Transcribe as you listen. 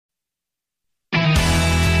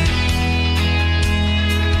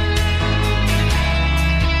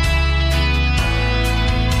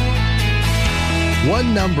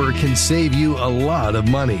One number can save you a lot of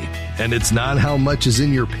money, and it's not how much is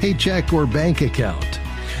in your paycheck or bank account.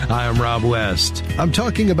 Hi, I'm Rob West. I'm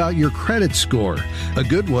talking about your credit score. A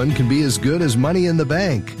good one can be as good as money in the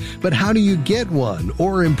bank. But how do you get one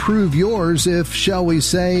or improve yours if, shall we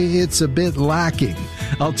say, it's a bit lacking?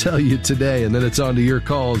 I'll tell you today, and then it's on to your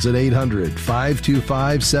calls at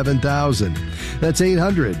 800-525-7000. That's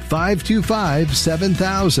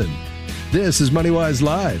 800-525-7000. This is MoneyWise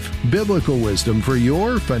Live, biblical wisdom for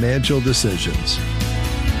your financial decisions.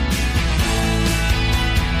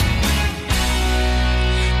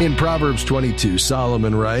 In Proverbs 22,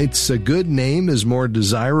 Solomon writes, "A good name is more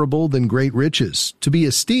desirable than great riches. To be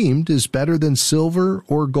esteemed is better than silver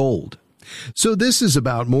or gold." So this is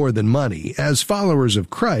about more than money. As followers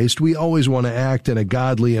of Christ, we always want to act in a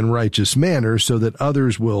godly and righteous manner so that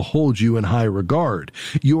others will hold you in high regard.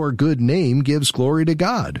 Your good name gives glory to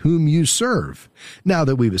God, whom you serve. Now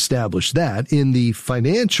that we've established that, in the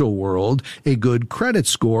financial world, a good credit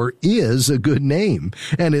score is a good name,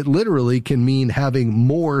 and it literally can mean having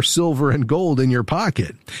more silver and gold in your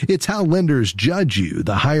pocket. It's how lenders judge you.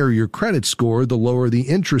 The higher your credit score, the lower the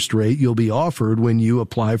interest rate you'll be offered when you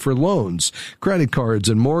apply for loans, credit cards,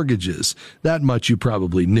 and mortgages. That much you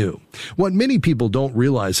probably knew. What many people don't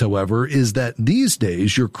realize, however, is that these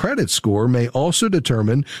days your credit score may also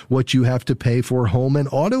determine what you have to pay for home and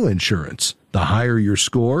auto insurance. The higher your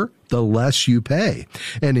score, the less you pay.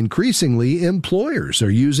 And increasingly, employers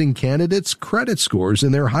are using candidates' credit scores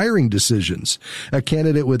in their hiring decisions. A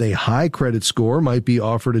candidate with a high credit score might be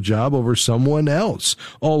offered a job over someone else,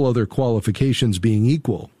 all other qualifications being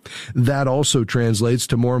equal. That also translates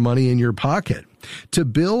to more money in your pocket. To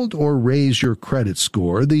build or raise your credit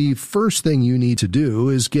score, the first thing you need to do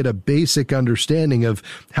is get a basic understanding of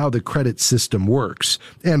how the credit system works.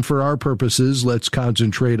 And for our purposes, let's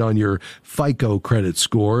concentrate on your FICO credit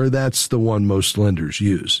score. That's the one most lenders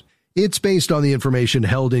use. It's based on the information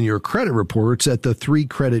held in your credit reports at the three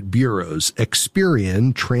credit bureaus,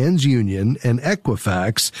 Experian, TransUnion, and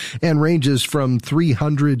Equifax, and ranges from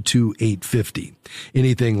 300 to 850.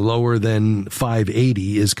 Anything lower than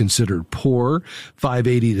 580 is considered poor.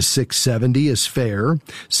 580 to 670 is fair.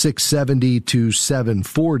 670 to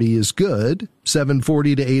 740 is good.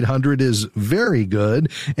 740 to 800 is very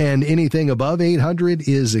good, and anything above 800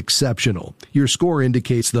 is exceptional. Your score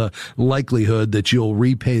indicates the likelihood that you'll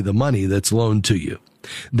repay the money that's loaned to you.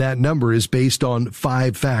 That number is based on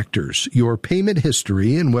 5 factors: your payment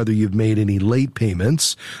history and whether you've made any late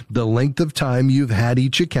payments, the length of time you've had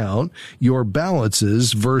each account, your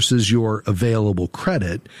balances versus your available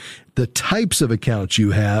credit, the types of accounts you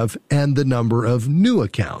have, and the number of new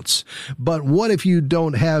accounts. But what if you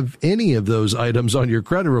don't have any of those items on your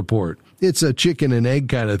credit report? It's a chicken and egg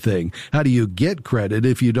kind of thing. How do you get credit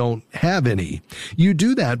if you don't have any? You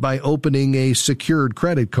do that by opening a secured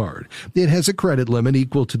credit card. It has a credit limit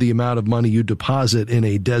equal to the amount of money you deposit in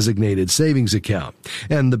a designated savings account,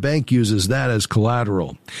 and the bank uses that as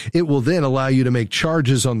collateral. It will then allow you to make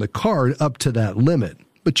charges on the card up to that limit.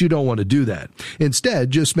 But you don't want to do that.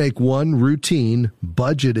 Instead, just make one routine,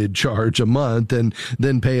 budgeted charge a month and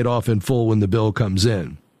then pay it off in full when the bill comes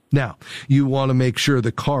in. Now, you want to make sure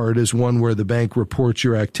the card is one where the bank reports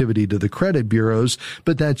your activity to the credit bureaus,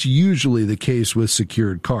 but that's usually the case with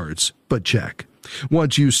secured cards. But check.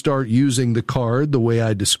 Once you start using the card the way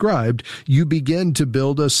I described, you begin to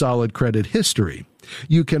build a solid credit history.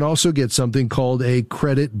 You can also get something called a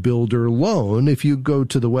credit builder loan if you go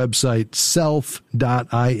to the website self.inc.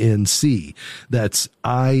 That's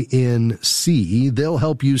INC. They'll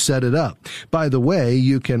help you set it up. By the way,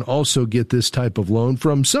 you can also get this type of loan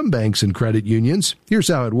from some banks and credit unions. Here's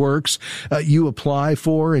how it works. You apply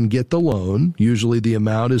for and get the loan. Usually the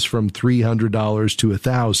amount is from $300 to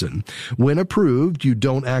 $1,000. When approved, you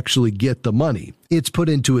don't actually get the money. It's put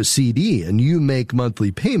into a CD, and you make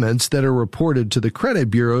monthly payments that are reported to the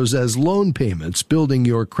credit bureaus as loan payments, building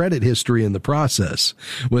your credit history in the process.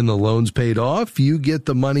 When the loan's paid off, you get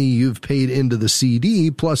the money you've paid into the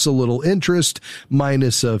CD plus a little interest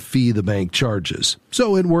minus a fee the bank charges.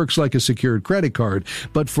 So it works like a secured credit card,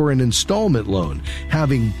 but for an installment loan.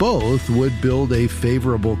 Having both would build a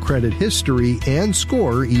favorable credit history and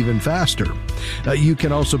score even faster. You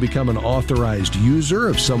can also become an authorized user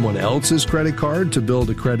of someone else's credit card to build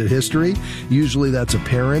a credit history. Usually that's a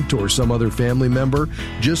parent or some other family member.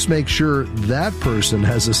 Just make sure that person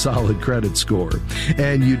has a solid credit score.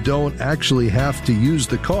 And you don't actually have to use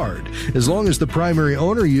the card. As long as the primary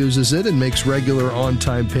owner uses it and makes regular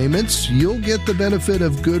on-time payments, you'll get the benefit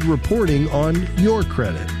of good reporting on your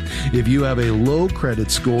credit. If you have a low credit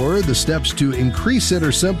score, the steps to increase it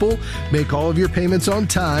are simple. Make all of your payments on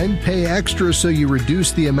time, pay extra so you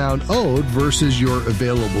reduce the amount owed versus your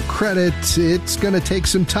available credit. It's going to take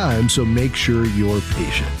some time, so make sure you're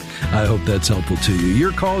patient. I hope that's helpful to you.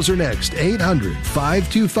 Your calls are next,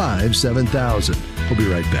 800-525-7000. We'll be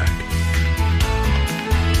right back.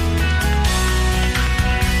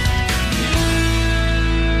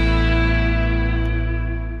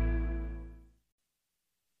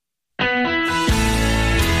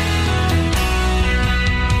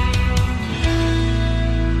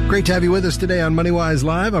 Great to have you with us today on MoneyWise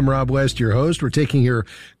Live. I'm Rob West, your host. We're taking your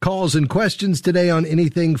calls and questions today on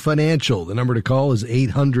anything financial. The number to call is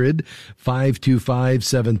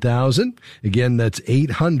 800-525-7000. Again, that's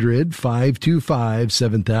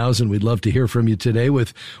 800-525-7000. We'd love to hear from you today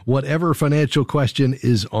with whatever financial question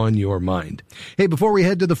is on your mind. Hey, before we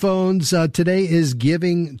head to the phones, today is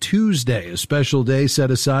Giving Tuesday, a special day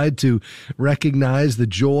set aside to recognize the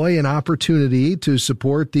joy and opportunity to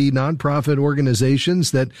support the nonprofit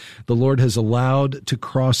organizations that the Lord has allowed to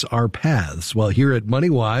cross our paths. Well, here at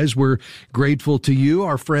MoneyWise, we're grateful to you,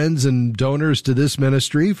 our friends and donors to this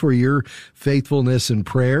ministry, for your faithfulness and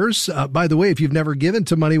prayers. By the way, if you've never given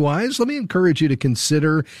to MoneyWise, let me encourage you to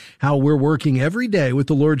consider how we're working every day with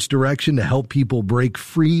the Lord's direction to help people break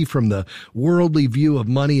free from the worldly view of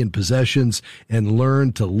money and possessions and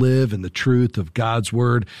learn to live in the truth of God's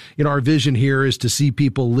Word. You know, our vision here is to see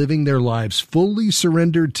people living their lives fully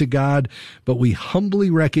surrendered to God, but we humbly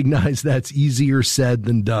recognize that's easier said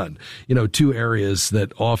than done. You know, two areas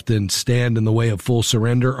that often stand in the way of full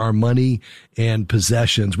surrender are money and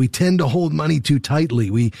possessions. We tend to hold money too tightly.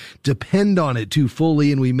 We depend on it too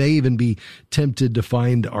fully, and we may even be tempted to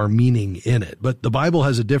find our meaning in it. But the Bible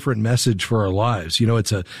has a different message for our lives. You know,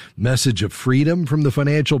 it's a message of freedom from the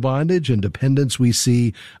financial bondage and dependence we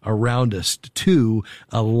see around us to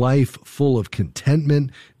a life full of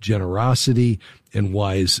contentment, generosity, and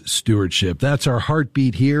wise stewardship. That's our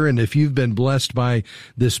heartbeat here. And if you've been blessed by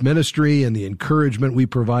this ministry and the encouragement we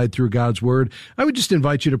provide through God's Word, I would just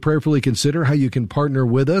invite you to prayerfully consider how you can partner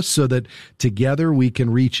with us so that together we can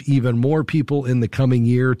reach even more people in the coming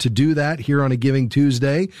year. To do that here on a Giving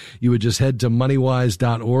Tuesday, you would just head to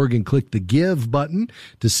moneywise.org and click the Give button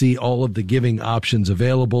to see all of the giving options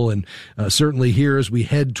available. And certainly here as we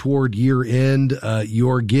head toward year end,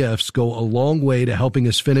 your gifts go a long way to helping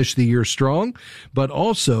us finish the year strong, but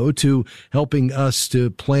also to helping us to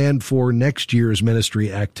plan for next year's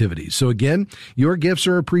ministry activities. So again, your gifts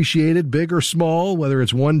are appreciated, big or small, whether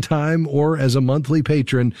it's one time or as a monthly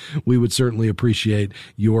patron. We would certainly appreciate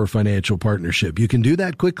your financial partnership. You can do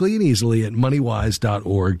that quickly and easily at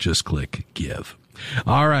moneywise.org. Just click Give.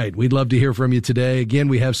 All right. We'd love to hear from you today. Again,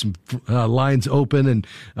 we have some lines open and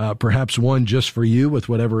perhaps one just for you with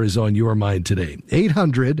whatever is on your mind today.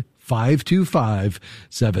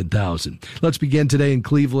 800-525-7000. Let's begin today in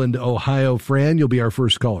Cleveland, Ohio. Fran, you'll be our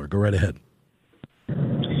first caller. Go right ahead.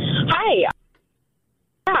 Hi.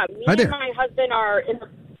 Me Hi there. and my husband are in the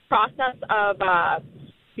process of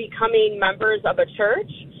becoming members of a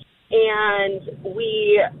church, and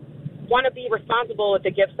we want to be responsible with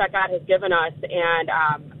the gifts that God has given us. And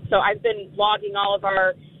so I've been logging all of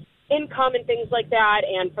our income and things like that.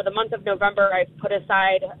 And for the month of November, I've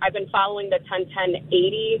been following the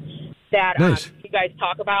 10-10-80 that nice. You guys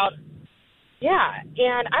talk about. Yeah.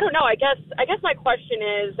 And I don't know, I guess my question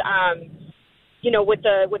is, with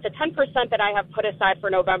the 10% that I have put aside for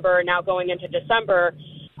November now going into December,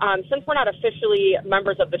 since we're not officially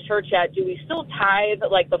members of the church yet, do we still tithe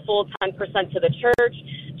like the full 10% to the church?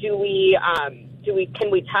 Can we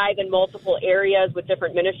tithe in multiple areas with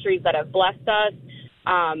different ministries that have blessed us?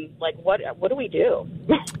 What do we do?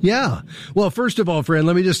 Yeah. Well, first of all, friend,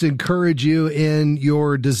 let me just encourage you in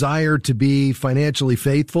your desire to be financially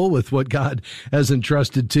faithful with what God has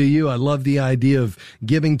entrusted to you. I love the idea of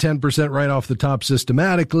giving 10% right off the top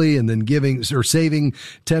systematically and then giving or saving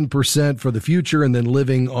 10% for the future and then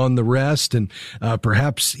living on the rest. And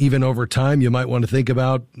perhaps even over time, you might want to think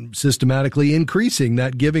about systematically increasing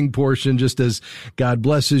that giving portion just as God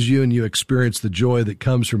blesses you and you experience the joy that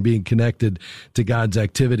comes from being connected to God's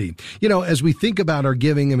activity. You know, as we think about our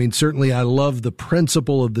giving, I mean, certainly I love the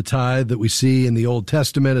principle of the tithe that we see in the Old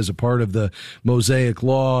Testament as a part of the Mosaic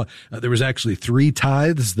Law. There was actually 3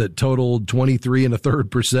 tithes that totaled 23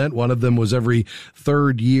 1/3%. One of them was every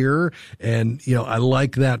third year. And, you know, I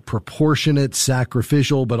like that proportionate,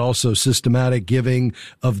 sacrificial, but also systematic giving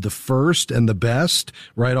of the first and the best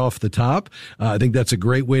right off the top. I think that's a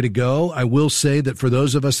great way to go. I will say that for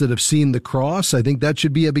those of us that have seen the cross, I think that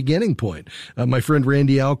should be a beginning point. My friend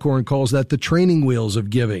Randy Alcorn calls that the training wheel scales of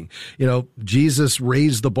giving. Jesus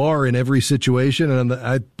raised the bar in every situation, and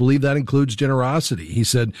I believe that includes generosity. He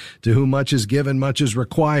said, to whom much is given, much is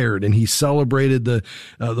required, and he celebrated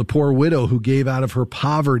the poor widow who gave out of her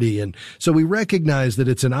poverty. And so we recognize that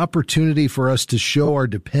it's an opportunity for us to show our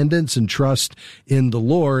dependence and trust in the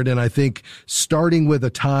Lord. And I think starting with a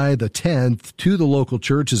tithe, a tenth to the local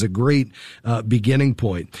church is a great beginning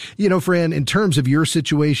point. Fran, in terms of your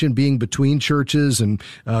situation being between churches and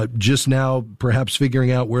just now perhaps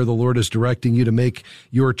figuring out where the Lord is directing you to make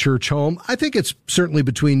your church home, I think it's certainly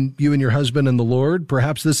between you and your husband and the Lord.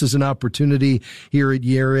 Perhaps this is an opportunity here at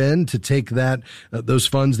year end to take those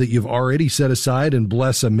funds that you've already set aside and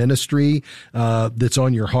bless a ministry that's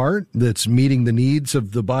on your heart, that's meeting the needs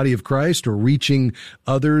of the body of Christ or reaching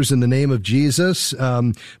others in the name of Jesus,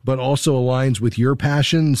 but also aligns with your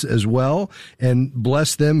passions as well, and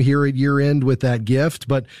bless them here at year end with that gift.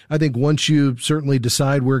 But I think once you certainly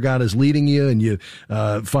decide where God is leading you and you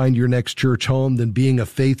find your next church home, then being a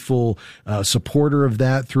faithful supporter of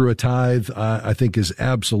that through a tithe, I think is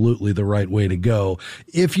absolutely the right way to go.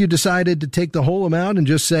 If you decided to take the whole amount and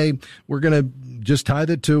just say, we're going to just tithe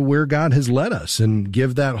it to where God has led us and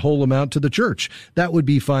give that whole amount to the church, that would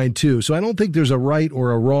be fine too. So I don't think there's a right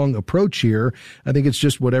or a wrong approach here. I think it's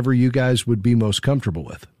just whatever you guys would be most comfortable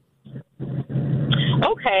with.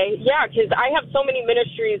 Okay, yeah, because I have so many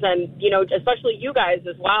ministries, and especially you guys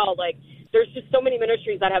as well. Like, there's just so many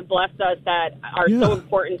ministries that have blessed us that are so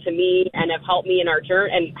important to me and have helped me in our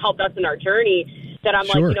journey and helped us in our journey. That I'm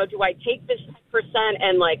like, do I take this 10%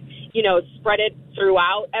 and spread it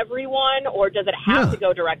throughout everyone, or does it have to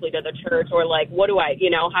go directly to the church, or what do I,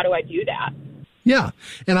 how do I do that? Yeah.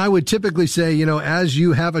 And I would typically say, as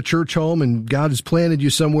you have a church home and God has planted you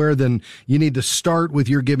somewhere, then you need to start with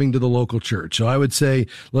your giving to the local church. So I would say,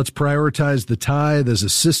 let's prioritize the tithe as a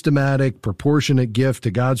systematic, proportionate gift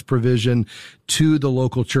to God's provision to the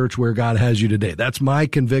local church where God has you today. That's my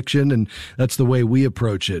conviction, and that's the way we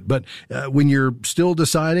approach it. But when you're still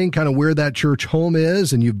deciding kind of where that church home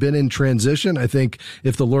is and you've been in transition, I think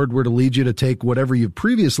if the Lord were to lead you to take whatever you've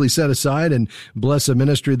previously set aside and bless a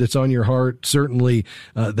ministry that's on your heart, certainly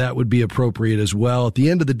that would be appropriate as well. At the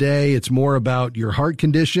end of the day, it's more about your heart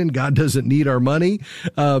condition. God doesn't need our money,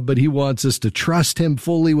 but he wants us to trust him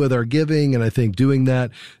fully with our giving. And I think doing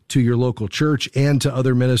that to your local church and to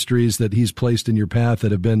other ministries that he's placed in your path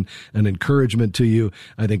that have been an encouragement to you,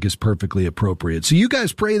 I think is perfectly appropriate. So you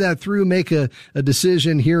guys pray that through, make a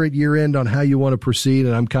decision here at year end on how you want to proceed.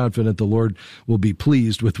 And I'm confident the Lord will be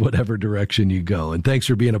pleased with whatever direction you go. And thanks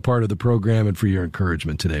for being a part of the program and for your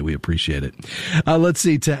encouragement today. We appreciate it. Let's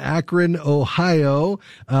see, to Akron, Ohio.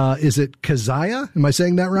 Is it Keziah? Am I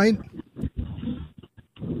saying that right?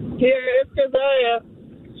 Here, it's Keziah.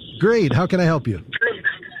 Great. How can I help you?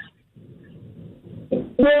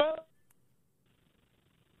 Well,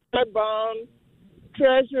 bond,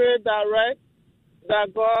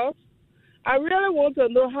 treasurydirect.gov. I really want to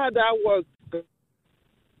know how that works.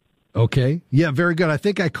 Okay. Yeah, very good. I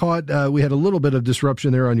think I caught, we had a little bit of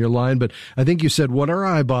disruption there on your line, but I think you said, what are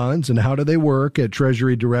I-bonds and how do they work at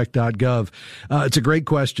treasurydirect.gov? It's a great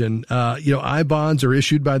question. I-bonds are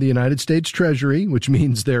issued by the United States Treasury, which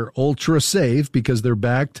means they're ultra safe because they're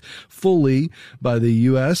backed fully by the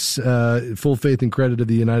U.S., full faith and credit of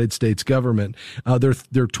the United States government. They're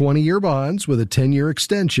 20-year bonds with a 10-year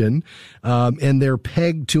extension, and they're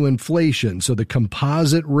pegged to inflation. So the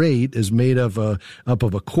composite rate is made up of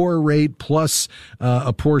a core rate plus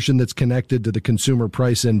a portion that's connected to the consumer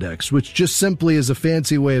price index, which just simply is a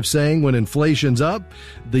fancy way of saying when inflation's up,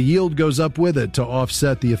 the yield goes up with it to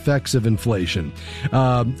offset the effects of inflation.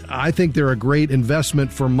 I think they're a great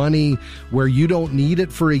investment for money where you don't need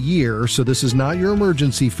it for a year. So this is not your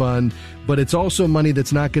emergency fund, but it's also money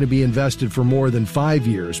that's not going to be invested for more than 5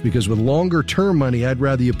 years, because with longer term money, I'd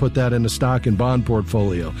rather you put that in a stock and bond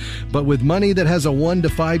portfolio. But with money that has a 1 to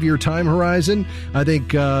 5 year time horizon, I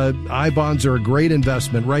think I-bonds are a great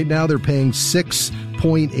investment. Right now, they're paying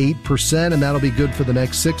 6.8%, and that'll be good for the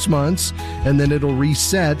next 6 months. And then it'll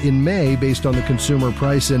reset in May based on the consumer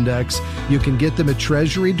price index. You can get them at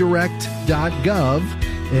treasurydirect.gov.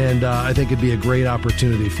 And I think it'd be a great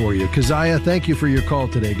opportunity for you. Keziah, thank you for your call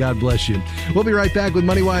today. God bless you. We'll be right back with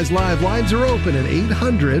MoneyWise Live. Lines are open at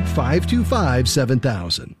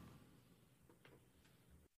 800-525-7000.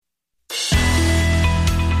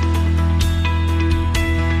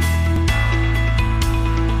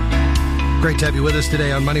 Great to have you with us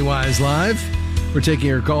today on MoneyWise Live. We're taking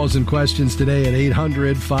your calls and questions today at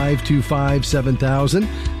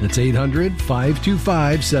 800-525-7000. That's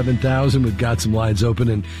 800-525-7000. We've got some lines open,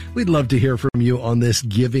 and we'd love to hear from you on this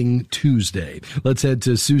Giving Tuesday. Let's head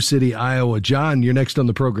to Sioux City, Iowa. John, you're next on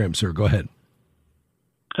the program, sir. Go ahead.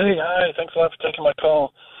 Hey, hi. Thanks a lot for taking my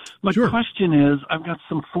call. My question is, I've got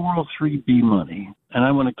some 403B money, and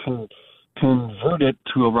I want to convert it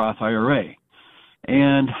to a Roth IRA.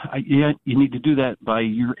 And you need to do that by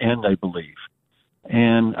year end, I believe.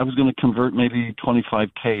 And I was going to convert maybe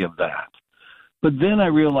 $25K of that. But then I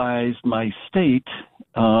realized my state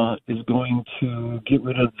is going to get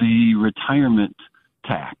rid of the retirement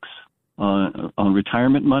tax on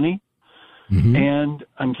retirement money. Mm-hmm. And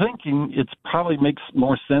I'm thinking it probably makes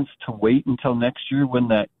more sense to wait until next year when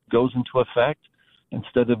that goes into effect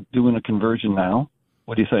instead of doing a conversion now.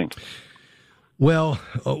 What do you think? Well,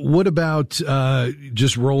 what about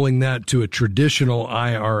just rolling that to a traditional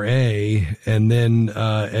IRA, and then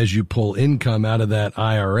as you pull income out of that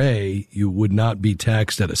IRA, you would not be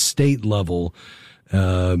taxed at a state level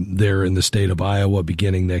there in the state of Iowa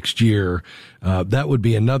beginning next year. That would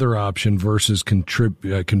be another option versus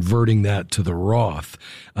converting that to the Roth.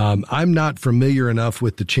 I'm not familiar enough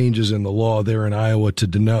with the changes in the law there in Iowa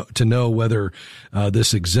to know whether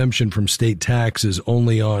this exemption from state tax is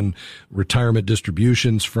only on retirement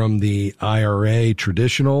distributions from the IRA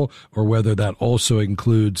traditional, or whether that also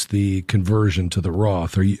includes the conversion to the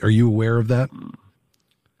Roth. Are you aware of that?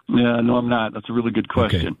 Yeah, no, I'm not. That's a really good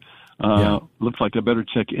question. Okay. Looks like I better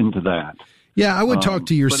check into that. Yeah, I would talk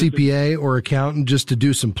to your CPA or accountant just to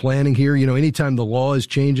do some planning here. You know, anytime the law is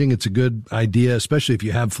changing, it's a good idea, especially if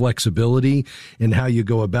you have flexibility in how you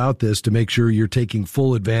go about this, to make sure you're taking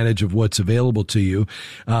full advantage of what's available to you.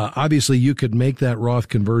 Obviously, you could make that Roth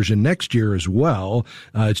conversion next year as well.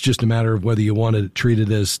 It's just a matter of whether you want to treat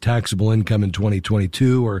it as taxable income in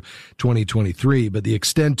 2022 or 2023. But the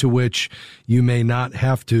extent to which you may not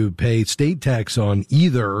have to pay state tax on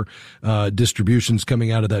either distributions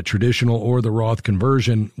coming out of that traditional or the Roth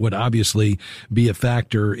conversion would obviously be a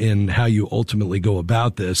factor in how you ultimately go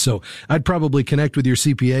about this. So I'd probably connect with your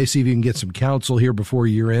CPA, see if you can get some counsel here before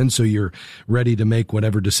year end so you're ready to make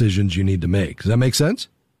whatever decisions you need to make. Does that make sense?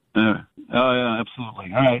 Yeah,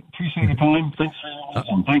 absolutely. All right. Appreciate your time. Thanks for your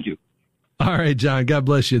wisdom. Thank you. All right, John. God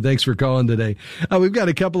bless you. Thanks for calling today. We've got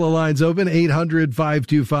a couple of lines open,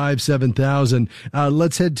 800-525-7000.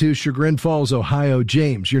 Let's head to Chagrin Falls, Ohio.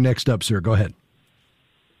 James, you're next up, sir. Go ahead.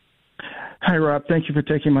 Hi, Rob. Thank you for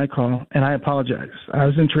taking my call, and I apologize. I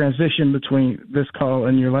was in transition between this call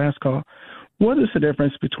and your last call. What is the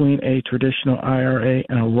difference between a traditional IRA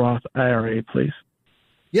and a Roth IRA, please?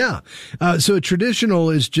 Yeah. So a traditional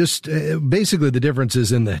is just basically the difference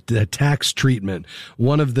is in the tax treatment.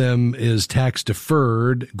 One of them is tax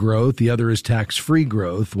deferred growth. The other is tax free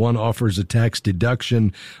growth. One offers a tax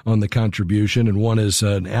deduction on the contribution, and one is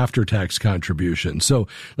an after tax contribution. So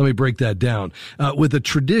let me break that down. With a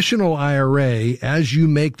traditional IRA, as you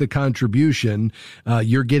make the contribution,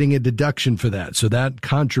 you're getting a deduction for that. So that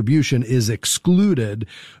contribution is excluded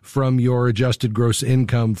from your adjusted gross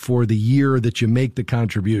income for the year that you make the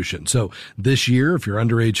contribution. So this year, if you're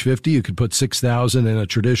under age 50, you could put $6,000 in a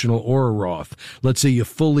traditional or a Roth. Let's say you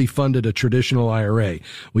fully funded a traditional IRA.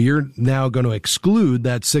 Well, you're now going to exclude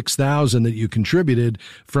that $6,000 that you contributed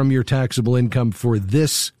from your taxable income for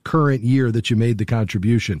this current year that you made the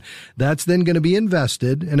contribution. That's then going to be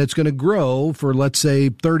invested, and it's going to grow for, let's say,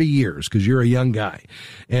 30 years because you're a young guy.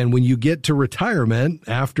 And when you get to retirement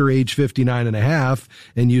after age 59 and a half,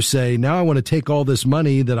 and you say, now I want to take all this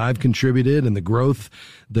money that I've contributed and the growth,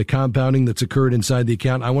 the compounding that's occurred inside the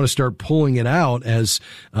account, I want to start pulling it out as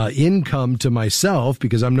income to myself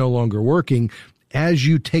because I'm no longer working. As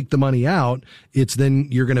you take the money out, it's then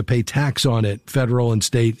you're going to pay tax on it, federal and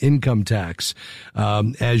state income tax,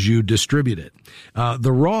 as you distribute it.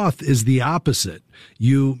 The Roth is the opposite.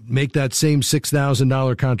 You make that same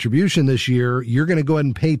 $6,000 contribution this year, you're going to go ahead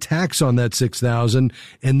and pay tax on that $6,000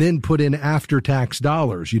 and then put in after-tax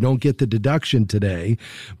dollars. You don't get the deduction today,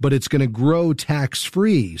 but it's going to grow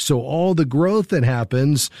tax-free. So all the growth that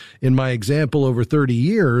happens, in my example, over 30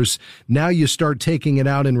 years, now you start taking it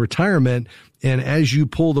out in retirement. And as you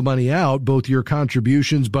pull the money out, both your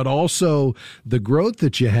contributions, but also the growth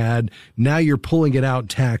that you had, now you're pulling it out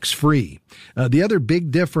tax-free. The other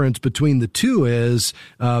big difference between the two is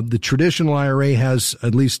the traditional IRA has,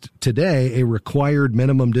 at least today, a required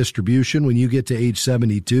minimum distribution when you get to age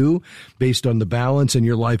 72 based on the balance and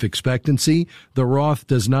your life expectancy. The Roth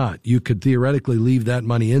does not. You could theoretically leave that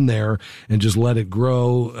money in there and just let it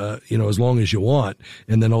grow, as long as you want,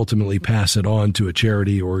 and then ultimately pass it on to a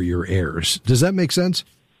charity or your heirs. Does that make sense?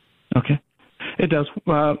 Okay. It does.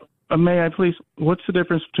 May I please? What's the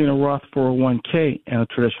difference between a Roth 401k and a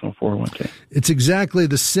traditional 401k? It's exactly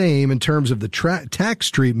the same in terms of the tax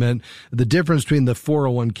treatment. The difference between the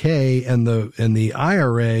 401k and the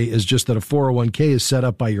IRA is just that a 401k is set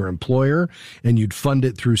up by your employer, and you'd fund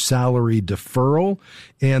it through salary deferral,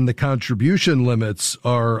 and the contribution limits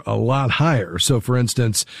are a lot higher. So, for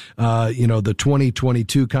instance, the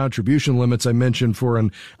 2022 contribution limits I mentioned for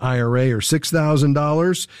an IRA are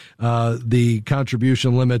 $6,000. The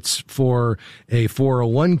contribution limits for a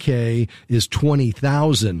 401k is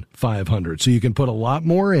 $20,500. So you can put a lot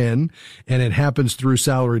more in, and it happens through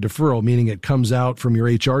salary deferral, meaning it comes out from your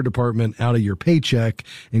HR department out of your paycheck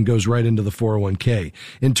and goes right into the 401k.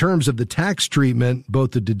 In terms of the tax treatment,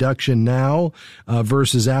 both the deduction now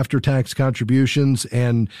versus after tax contributions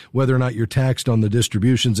and whether or not you're taxed on the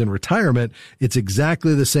distributions in retirement, it's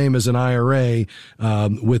exactly the same as an IRA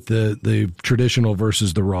with the traditional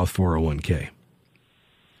versus the Roth 401k.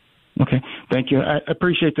 Okay, thank you. I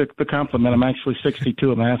appreciate the compliment. I'm actually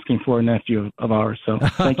 62. I'm asking for a nephew of ours, so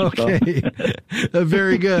thank you. Okay,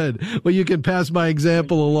 very good. Well, you can pass my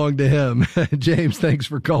example along to him. James, thanks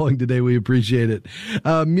for calling today. We appreciate it.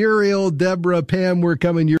 Muriel, Deborah, Pam, we're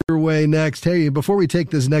coming your way next. Hey, before we take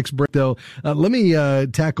this next break, though, let me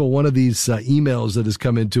tackle one of these emails that has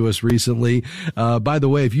come into us recently. By the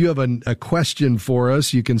way, if you have a question for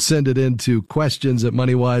us, you can send it into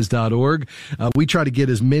questions@moneywise.org. We try to get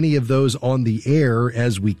as many of those on the air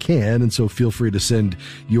as we can, and so feel free to send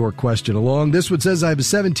your question along. This one says, I have a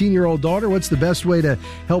 17-year-old daughter. What's the best way to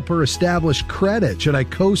help her establish credit? Should I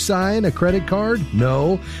co-sign a credit card?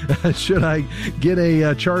 No. Should I get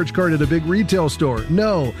a charge card at a big retail store?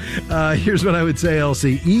 No. Here's what I would say,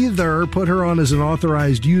 Elsie. Either put her on as an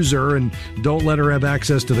authorized user and don't let her have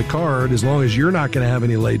access to the card as long as you're not going to have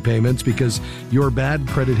any late payments, because your bad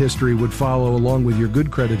credit history would follow along with your good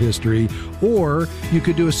credit history, or you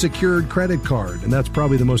could do a secured credit card, and that's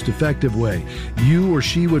probably the most effective way. You or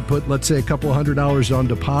she would put, let's say, a couple $100 on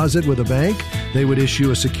deposit with a bank. They would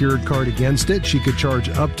issue a secured card against it. She could charge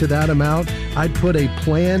up to that amount. I'd put a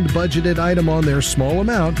planned budgeted item on there, small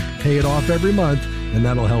amount, pay it off every month, and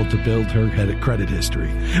that'll help to build her credit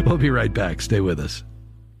history. We'll be right back. Stay with us.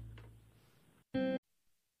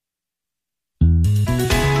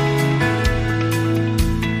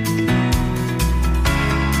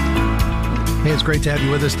 Hey, it's great to have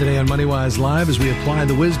you with us today on MoneyWise Live as we apply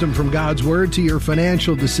the wisdom from God's Word to your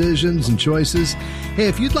financial decisions and choices. Hey,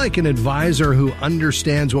 if you'd like an advisor who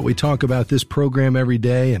understands what we talk about this program every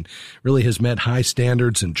day and really has met high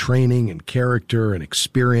standards in training and character and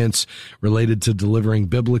experience related to delivering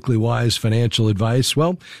biblically wise financial advice,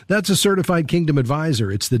 well, that's a Certified Kingdom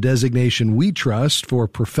Advisor. It's the designation we trust for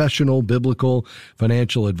professional biblical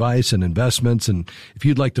financial advice and investments. And if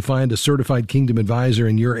you'd like to find a Certified Kingdom Advisor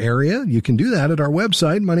in your area, you can do that at our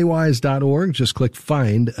website, moneywise.org. Just click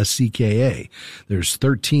Find a CKA. There's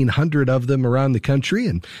 1,300 of them around the country,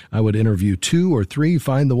 and I would interview 2 or 3,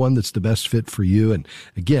 find the one that's the best fit for you. And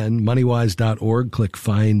again, moneywise.org, click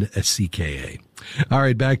Find a CKA. All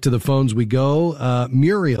right, back to the phones we go.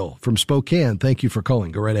 Muriel from Spokane, thank you for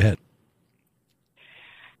calling. Go right ahead.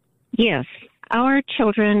 Yes. Our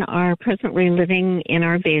children are presently living in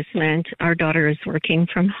our basement. Our daughter is working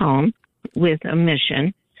from home with a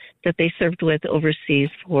mission that they served with overseas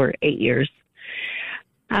for 8 years.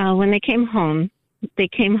 When they came home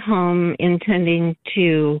intending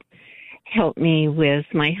to help me with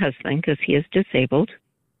my husband because he is disabled.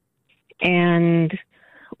 And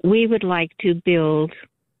we would like to build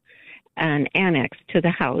an annex to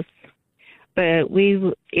the house, but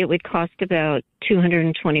it would cost about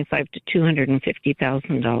 $225,000 to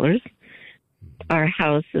 $250,000. Our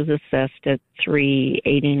house is assessed at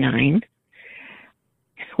 $389,000.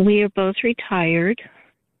 We are both retired,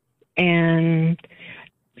 and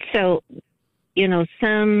so,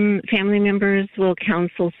 some family members will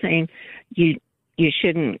counsel saying you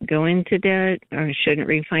shouldn't go into debt or shouldn't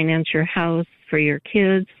refinance your house for your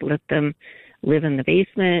kids, let them live in the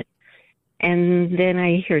basement. And then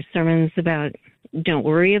I hear sermons about don't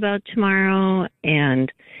worry about tomorrow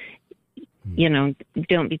and,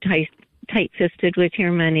 don't be tight-fisted with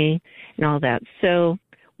your money and all that. So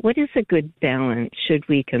what is a good balance? Should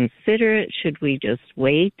we consider it? Should we just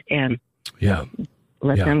wait and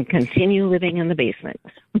let them continue living in the basement?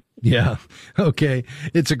 Yeah. Okay.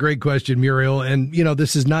 It's a great question, Muriel. And,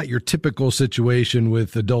 this is not your typical situation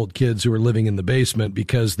with adult kids who are living in the basement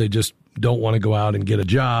because they just don't want to go out and get a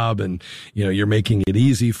job, and you're making it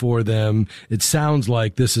easy for them. It sounds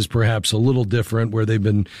like this is perhaps a little different, where they've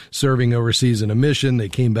been serving overseas in a mission. They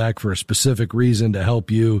came back for a specific reason to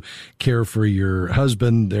help you care for your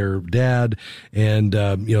husband, their dad, and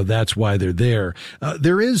that's why they're there.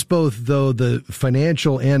 There is both, though, the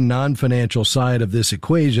financial and non-financial side of this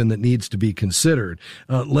equation that needs to be considered.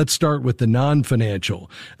 Let's start with the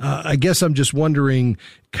non-financial. I guess I'm just wondering,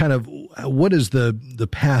 kind of, what is the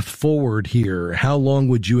path forward here? How long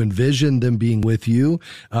would you envision them being with you?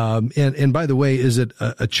 And by the way, is it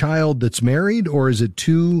a child that's married, or is it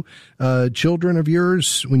two children of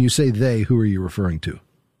yours? When you say they, who are you referring to?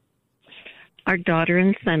 Our daughter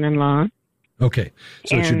and son-in-law. Okay,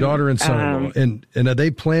 so it's your daughter and son-in-law, and are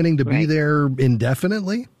they planning to be there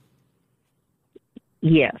indefinitely?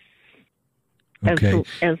 Yes. Okay.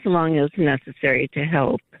 As long as necessary to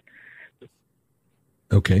help.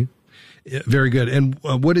 Okay. Very good. And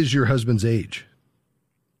what is your husband's age?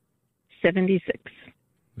 76.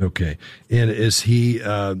 Okay. And is he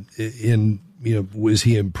is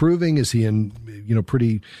he improving? Is he in,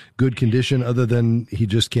 pretty good condition, other than he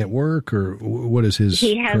just can't work, or what is his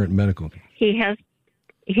current medical? He has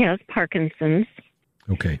Parkinson's.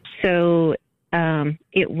 Okay. So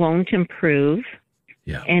it won't improve.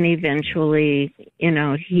 Yeah. And eventually,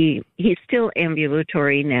 he's still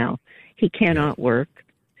ambulatory now. He cannot work.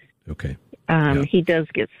 Okay. He does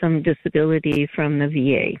get some disability from the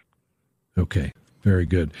VA. Okay. Very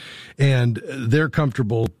good. And they're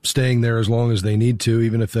comfortable staying there as long as they need to,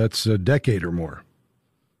 even if that's a decade or more.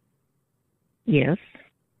 Yes.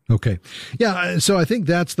 Okay. Yeah. So I think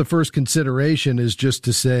that's the first consideration, is just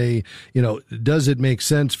to say, does it make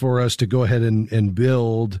sense for us to go ahead and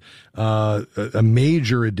build a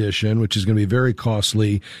major addition, which is going to be very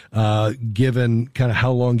costly, given kind of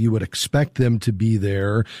how long you would expect them to be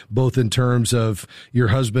there, both in terms of your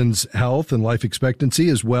husband's health and life expectancy,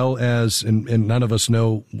 as well as, and none of us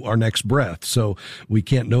know our next breath, so we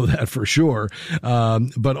can't know that for sure,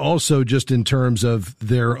 but also just in terms of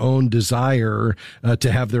their own desire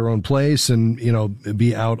to have their own place and,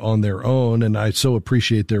 be out on their own. And I so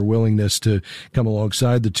appreciate their willingness to come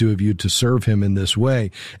alongside the two of you to serve him in this way.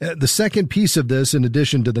 The second piece of this, in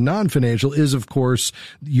addition to the non-financial, is, of course,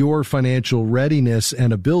 your financial readiness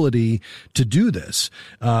and ability to do this,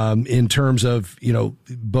 in terms of,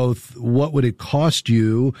 both what would it cost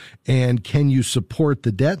you and can you support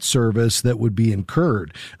the debt service that would be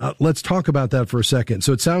incurred? Let's talk about that for a second.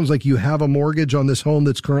 So it sounds like you have a mortgage on this home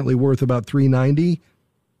that's currently worth about $390,000.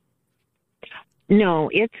 No,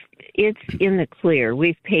 it's in the clear.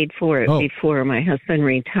 We've paid for it before my husband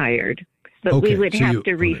retired. But we would have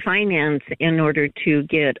to refinance in order to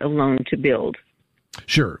get a loan to build.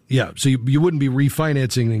 Sure. Yeah. So you wouldn't be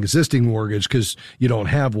refinancing an existing mortgage because you don't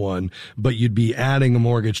have one, but you'd be adding a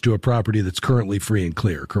mortgage to a property that's currently free and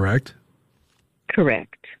clear, correct?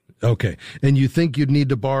 Correct. Okay. And you think you'd need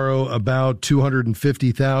to borrow about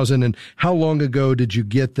 $250,000. And how long ago did you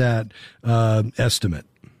get that estimate?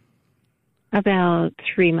 About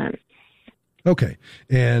 3 months. Okay.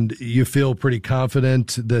 And you feel pretty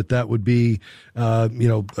confident that that would be,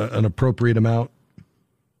 an appropriate amount?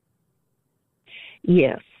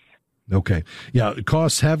 Yes. Okay. Yeah,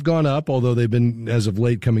 costs have gone up, although they've been, as of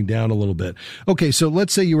late, coming down a little bit. Okay, so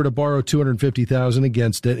let's say you were to borrow $250,000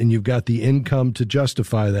 against it, and you've got the income to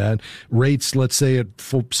justify that. Rates, let's say at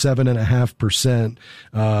 7.5%,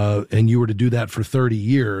 and you were to do that for 30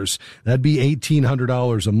 years, that'd be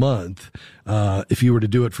 $1,800 a month. If you were to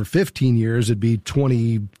do it for 15 years, it'd be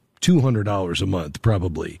 $2,200 a month,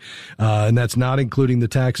 probably. And that's not including the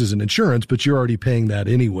taxes and insurance, but you're already paying that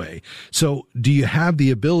anyway. So do you have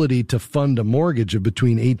the ability to fund a mortgage of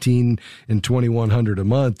between $1,800 and $2,100 a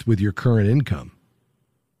month with your current income?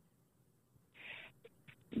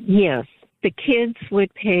 Yes. The kids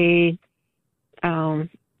would pay up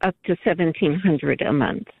to $1,700 a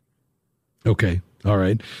month. Okay. All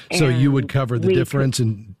right. So you would cover the difference,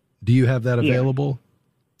 and do you have that available?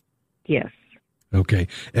 Yes. Okay.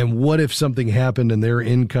 And what if something happened and their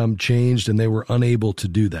income changed and they were unable to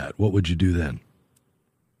do that? What would you do then?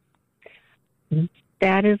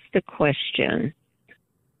 That is the question.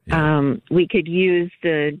 Yeah. We could use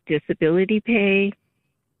the disability pay,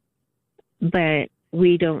 but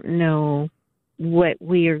we don't know what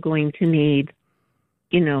we are going to need,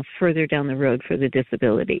 further down the road for the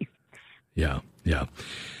disability. Yeah. Yeah.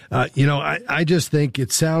 I just think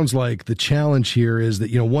it sounds like the challenge here is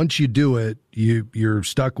that, once you do it, you're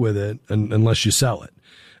stuck with it unless you sell it.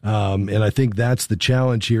 And I think that's the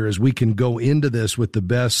challenge here is we can go into this with the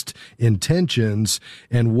best intentions.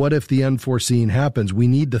 And what if the unforeseen happens? We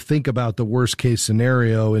need to think about the worst case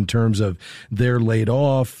scenario in terms of they're laid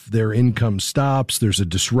off, their income stops, there's a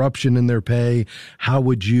disruption in their pay. How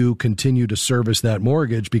would you continue to service that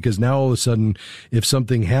mortgage? Because now all of a sudden, if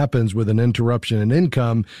something happens with an interruption in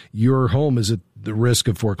income, your home is at the risk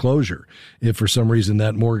of foreclosure if for some reason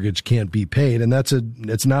that mortgage can't be paid. And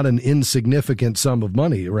it's not an insignificant sum of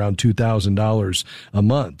money, around $2,000 a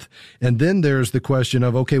month. And then there's the question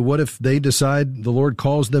of, okay, what if they decide the Lord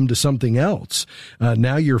calls them to something else?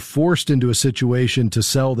 Now you're forced into a situation to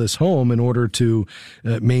sell this home in order to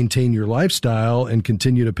maintain your lifestyle and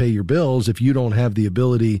continue to pay your bills if you don't have the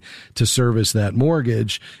ability to service that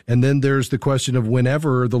mortgage. And then there's the question of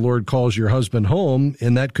whenever the Lord calls your husband home,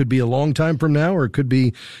 and that could be a long time from now, or it could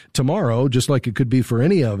be tomorrow, just like it could be for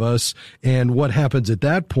any of us. And what happens at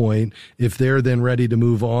that point if they're then ready to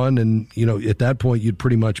move on? And, at that point, you'd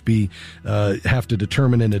pretty much be have to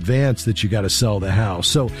determine in advance that you got to sell the house.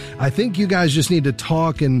 So I think you guys just need to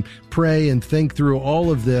talk and pray and think through all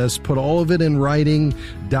of this, put all of it in writing,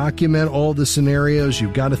 document all the scenarios.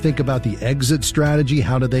 You've got to think about the exit strategy.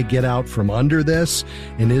 How do they get out from under this?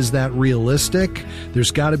 And is that realistic?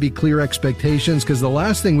 There's got to be clear expectations, because the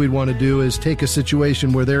last thing we'd want to do is take a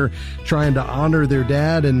situation where they're trying to honor their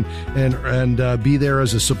dad and be there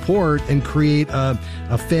as a support and create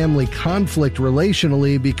a family conflict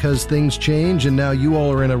relationally because things change and now you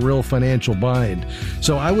all are in a real financial bind.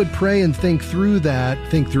 So I would pray and think through that,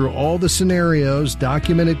 think through all the scenarios,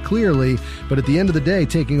 document it clearly. But at the end of the day,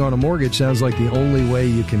 taking on a mortgage sounds like the only way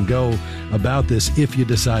you can go about this if you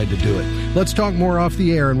decide to do it. Let's talk more off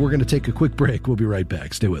the air, and we're going to take a quick break. We'll be right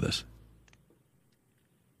back. Stay with us.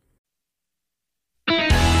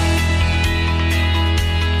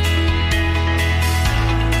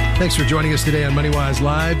 Thanks for joining us today on MoneyWise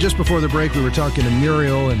Live. Just before the break, we were talking to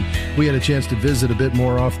Muriel, and we had a chance to visit a bit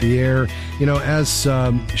more off the air. As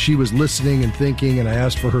she was listening and thinking, and I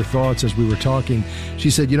asked for her thoughts as we were talking,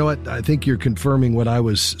 she said, I think you're confirming what I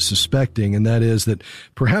was suspecting, and that is that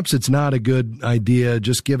perhaps it's not a good idea,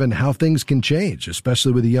 just given how things can change,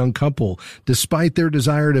 especially with a young couple, despite their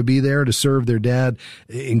desire to be there to serve their dad,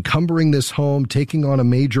 encumbering this home, taking on a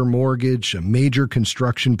major mortgage, a major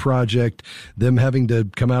construction project, them having to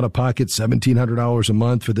come out of pocket $1,700 a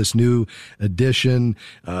month for this new addition,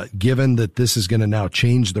 given that this is going to now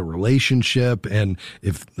change the relationship. And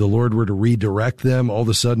if the Lord were to redirect them, all of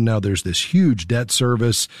a sudden now there's this huge debt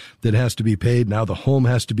service that has to be paid. Now the home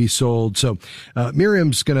has to be sold. So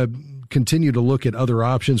Miriam's going to continue to look at other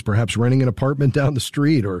options, perhaps renting an apartment down the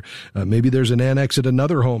street, or maybe there's an annex at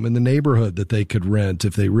another home in the neighborhood that they could rent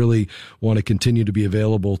if they really want to continue to be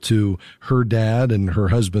available to her dad and her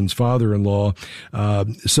husband's father-in-law.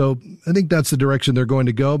 So I think that's the direction they're going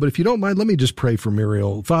to go. But if you don't mind, let me just pray for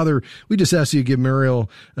Muriel. Father, we just ask you to give Muriel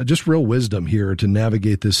just real wisdom here to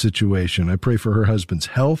navigate this situation. I pray for her husband's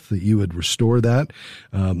health, that you would restore that.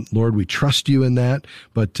 Lord, we trust you in that.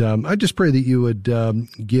 But I just pray that you would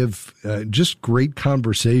give just great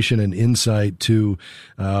conversation and insight to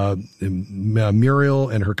Muriel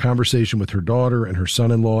and her conversation with her daughter and her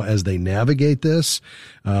son-in-law as they navigate this,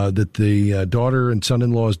 that the daughter and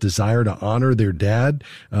son-in-law's desire to honor their dad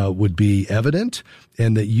would be evident,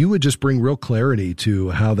 and that you would just bring real clarity to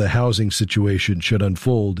how the housing situation should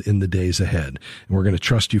unfold in the days ahead. And we're going to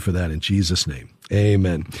trust you for that in Jesus' name.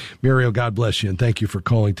 Amen. Muriel, God bless you, and thank you for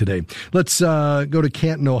calling today. Let's go to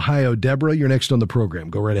Canton, Ohio. Deborah, you're next on the program.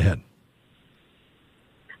 Go right ahead.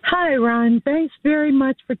 Hi, Ron. Thanks very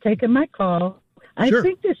much for taking my call. Sure. I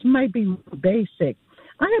think this might be basic.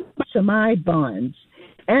 I have some I-bonds,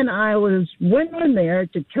 and I went on there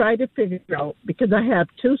to try to figure out, because I have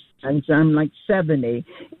two sons, I'm like 70.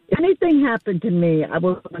 If anything happened to me, I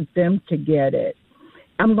would want them to get it.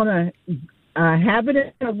 I'm going to have it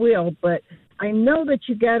in a will, but I know that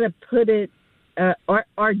you got to put it,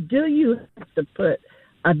 or do you have to put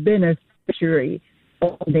a beneficiary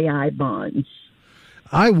on the I-bonds?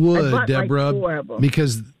 I would, Deborah,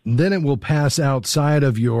 because then it will pass outside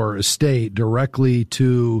of your estate directly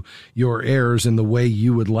to your heirs in the way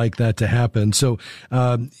you would like that to happen. So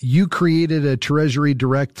you created a Treasury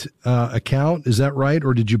Direct account, is that right?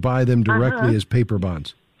 Or did you buy them directly as paper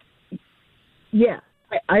bonds? Yeah,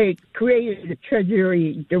 I created a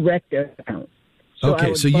Treasury Direct account.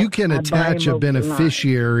 Okay, so you can attach a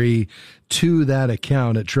beneficiary to that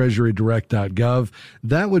account at treasurydirect.gov.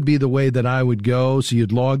 That would be the way that I would go. So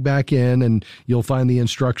you'd log back in and you'll find the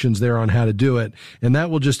instructions there on how to do it. And that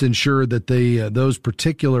will just ensure that those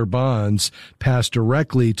particular bonds pass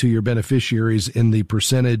directly to your beneficiaries in the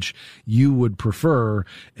percentage you would prefer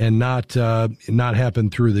and not happen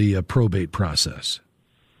through the probate process.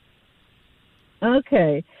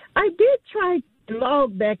 Okay. I did try to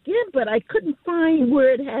log back in, but I couldn't find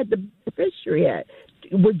where it had the beneficiary at.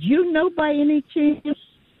 Would you know by any chance?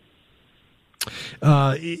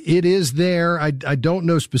 It is there. I don't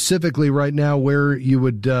know specifically right now where you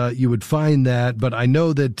would find that, but I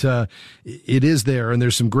know that it is there, and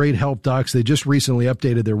there's some great help docs. They just recently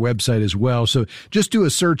updated their website as well. So just do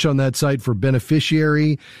a search on that site for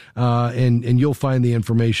beneficiary, and you'll find the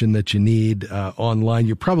information that you need online.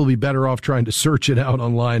 You're probably better off trying to search it out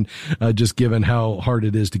online, just given how hard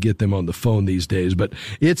it is to get them on the phone these days. But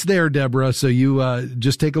it's there, Deborah. So you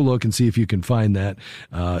just take a look and see if you can find that.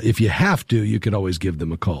 If you have to, you could always give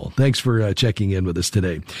them a call. Thanks for checking in with us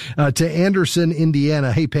today. To Anderson,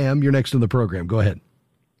 Indiana. Hey, Pam, you're next on the program. Go ahead.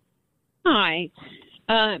 Hi.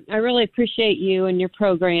 I really appreciate you and your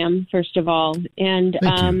program, first of all. And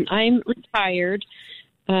I'm retired,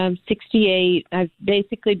 68. I've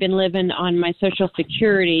basically been living on my Social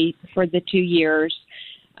Security for the 2 years.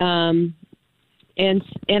 And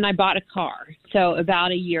I bought a car, so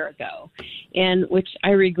about a year ago, and which I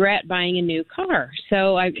regret buying a new car.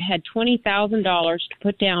 So I had $20,000 to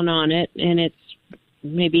put down on it, and it's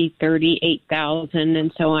maybe $38,000,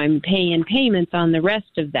 and so I'm paying payments on the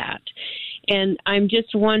rest of that. And I'm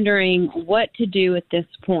just wondering what to do at this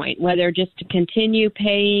point, whether just to continue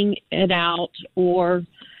paying it out or,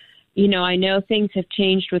 you know, I know things have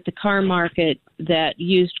changed with the car market, that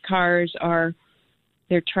used cars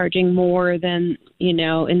they're charging more than, you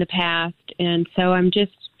know, in the past. And so I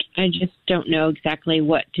just don't know exactly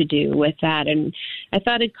what to do with that. And I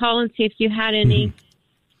thought I'd call and see if you had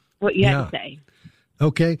what you had to say.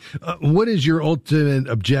 Okay. What is your ultimate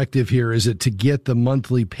objective here? Is it to get the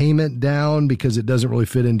monthly payment down because it doesn't really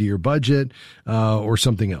fit into your budget, or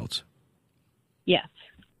something else? Yes.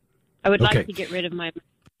 I would like to get rid of my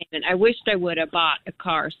payment. I wished I would have bought a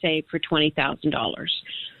car, say, for $20,000.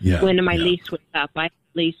 Yeah. When my lease was up, I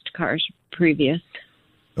leased cars previous.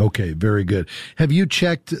 Okay, very good. Have you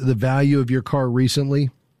checked the value of your car recently?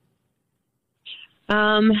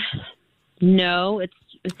 No, it's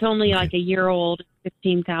only like a year old,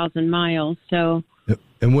 15,000 miles. So.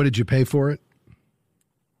 And what did you pay for it?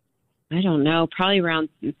 I don't know, probably around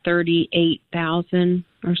 $38,000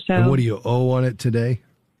 or so. And what do you owe on it today?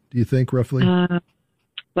 Do you think roughly?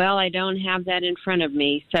 Well, I don't have that in front of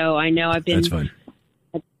me, so I know I've been. That's fine.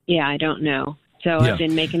 Yeah, I don't know. So I've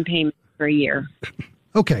been making payments for a year.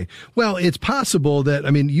 Okay. Well, it's possible that,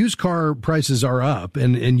 I mean, used car prices are up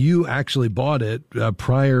and you actually bought it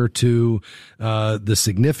prior to the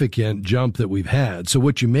significant jump that we've had. So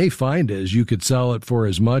what you may find is you could sell it for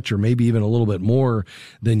as much or maybe even a little bit more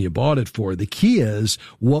than you bought it for. The key is,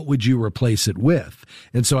 what would you replace it with?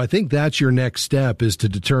 And so I think that's your next step, is to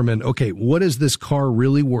determine, okay, what is this car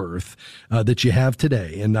really worth that you have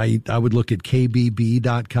today? And I would look at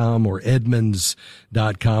KBB.com or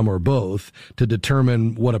Edmunds.com or both to determine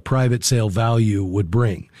what a private sale value would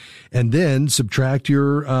bring. And then subtract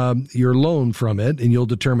your loan from it, and you'll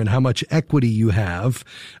determine how much equity you have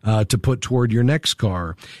to put toward your next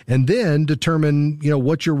car. And then determine, you know,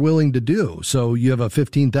 what you're willing to do. So you have a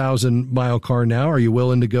 15,000 mile car now. Are you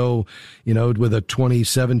willing to go, you know, with a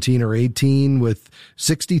 2017 or 18 with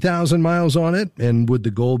 60,000 miles on it? And would the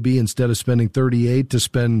goal be, instead of spending 38, to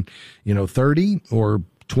spend, you know, 30 or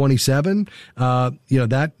 27, you know,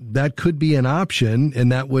 that could be an option,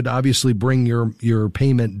 and that would obviously bring your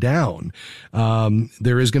payment down.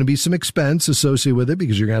 There is going to be some expense associated with it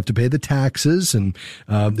because you're going to have to pay the taxes, and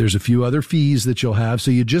there's a few other fees that you'll have. So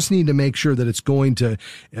you just need to make sure that it's going to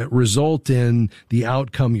result in the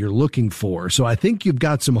outcome you're looking for. So I think you've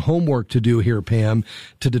got some homework to do here, Pam,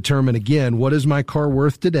 to determine, again, what is my car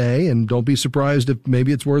worth today? And don't be surprised if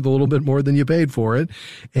maybe it's worth a little bit more than you paid for it.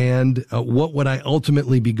 And what would I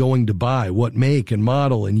ultimately be going to buy? What make and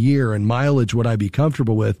model and year and mileage would I be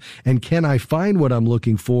comfortable with? And can I find what I'm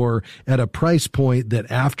looking for at a price point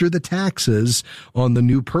that, after the taxes on the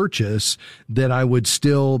new purchase, that I would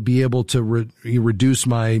still be able to reduce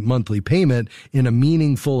my monthly payment in a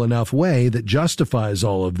meaningful enough way that justifies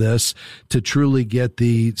all of this, to truly get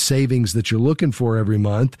the savings that you're looking for every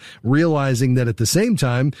month, realizing that at the same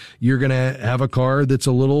time, you're going to have a car that's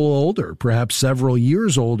a little older, perhaps several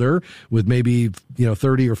years older, with maybe, you know, 30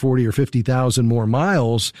 30 or 40 or 50,000 more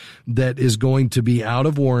miles that is going to be out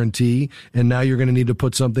of warranty. And now you're going to need to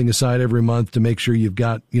put something aside every month to make sure you've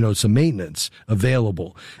got, some maintenance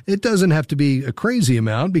available. It doesn't have to be a crazy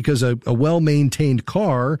amount, because a well-maintained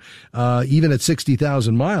car, even at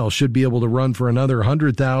 60,000 miles, should be able to run for another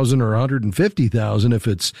 100,000 or 150,000 if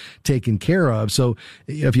it's taken care of. So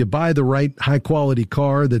if you buy the right high-quality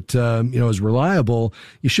car that, is reliable,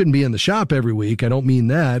 you shouldn't be in the shop every week. I don't mean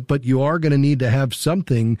that, but you are going to need to have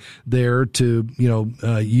something there to,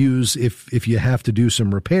 use if you have to do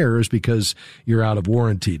some repairs because you're out of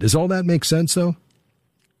warranty. Does all that make sense, though?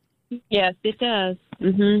 Yes, it does.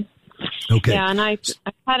 Mm-hmm. Okay. Yeah, and I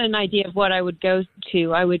had an idea of what I would go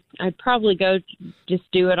to. I'd probably go just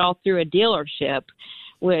do it all through a dealership,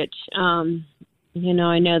 which, I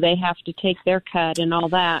know they have to take their cut and all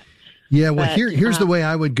that. Yeah, well, here's the way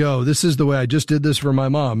I would go. This is the way I just did this for my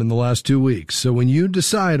mom in the last 2 weeks. So when you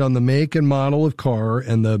decide on the make and model of car,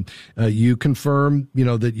 and you confirm,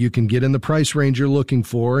 that you can get in the price range you're looking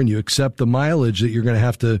for, and you accept the mileage that you're going to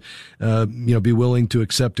have to, be willing to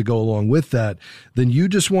accept to go along with that, then you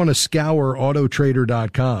just want to scour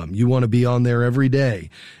Autotrader.com. You want to be on there every day.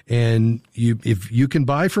 And if you can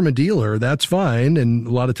buy from a dealer, that's fine. And a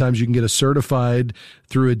lot of times you can get a certified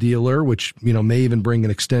through a dealer, which, may even bring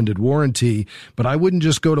an extended warranty. But I wouldn't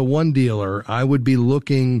just go to one dealer. I would be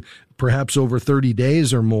looking perhaps over 30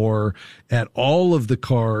 days or more at all of the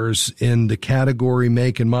cars in the category,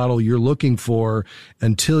 make, and model you're looking for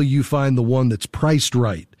until you find the one that's priced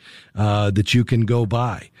right, that you can go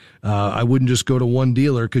buy. I wouldn't just go to one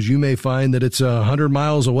dealer, because you may find that it's 100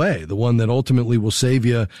 miles away, the one that ultimately will save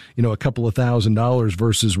you, a couple of $1,000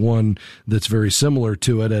 versus one that's very similar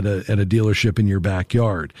to it at a dealership in your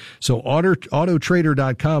backyard. So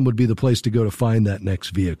Autotrader.com would be the place to go to find that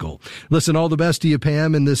next vehicle. Listen, all the best to you,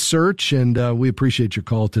 Pam, in this search, and we appreciate your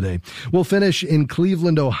call today. We'll finish in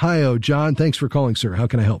Cleveland, Ohio. John, thanks for calling, sir. How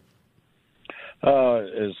can I help?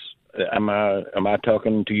 Am I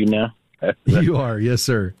talking to you now? You are, yes,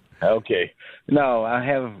 sir. Okay. No, I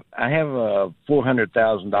have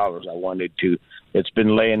 $400,000 I wanted to. It's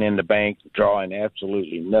been laying in the bank, drawing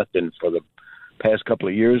absolutely nothing for the past couple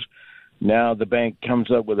of years. Now the bank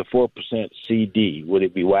comes up with a 4% CD. Would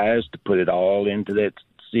it be wise to put it all into that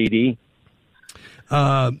CD?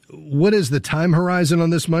 What is the time horizon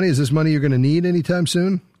on this money? Is this money you're going to need anytime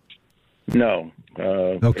soon? No.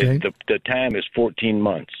 Okay. The time is 14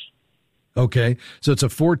 months. Okay. So it's a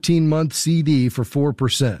 14-month CD for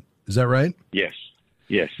 4%. Is that right? Yes.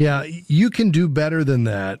 Yes. Yeah, you can do better than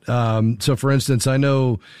that. So, for instance, I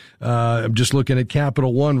know I'm just looking at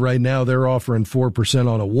Capital One right now. They're offering 4%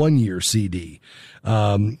 on a 1-year CD.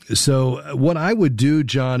 So what I would do,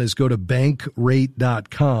 John, is go to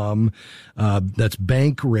bankrate.com. That's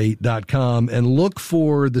bankrate.com, and look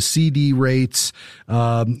for the CD rates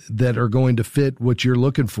that are going to fit what you're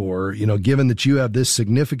looking for. Given that you have this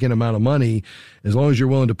significant amount of money, as long as you're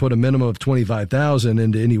willing to put a minimum of $25,000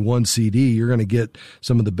 into any one CD, you're going to get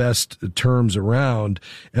some of the best terms around.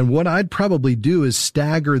 And what I'd probably do is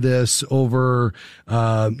stagger this over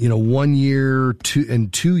 1 year,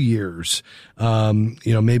 2 years.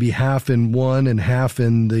 Maybe half in one and half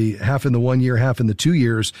in the 1 year, half in the 2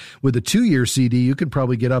 years. With a 2-year CD, you could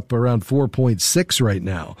probably get up around 4.6 right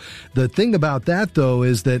now. The thing about that, though,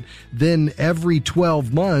 is that then every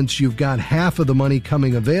 12 months, you've got half of the money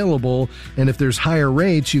coming available. And if there's higher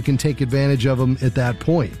rates, you can take advantage of them at that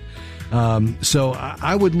point. So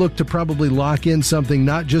I would look to probably lock in something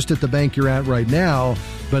not just at the bank you're at right now,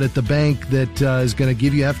 but at the bank that is going to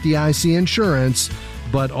give you FDIC insurance,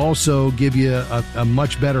 but also give you a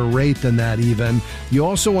much better rate than that even. You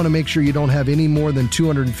also want to make sure you don't have any more than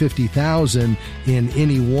 $250,000 in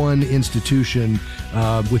any one institution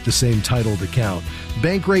with the same titled account.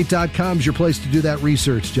 Bankrate.com is your place to do that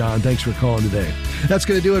research, John. Thanks for calling today. That's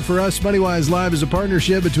going to do it for us. MoneyWise Live is a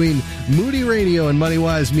partnership between Moody Radio and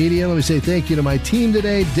MoneyWise Media. Let me say thank you to my team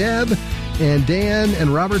today, Deb and Dan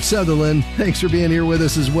and Robert Sutherland. Thanks for being here with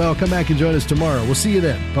us as well. Come back and join us tomorrow. We'll see you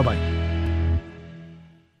then. Bye-bye.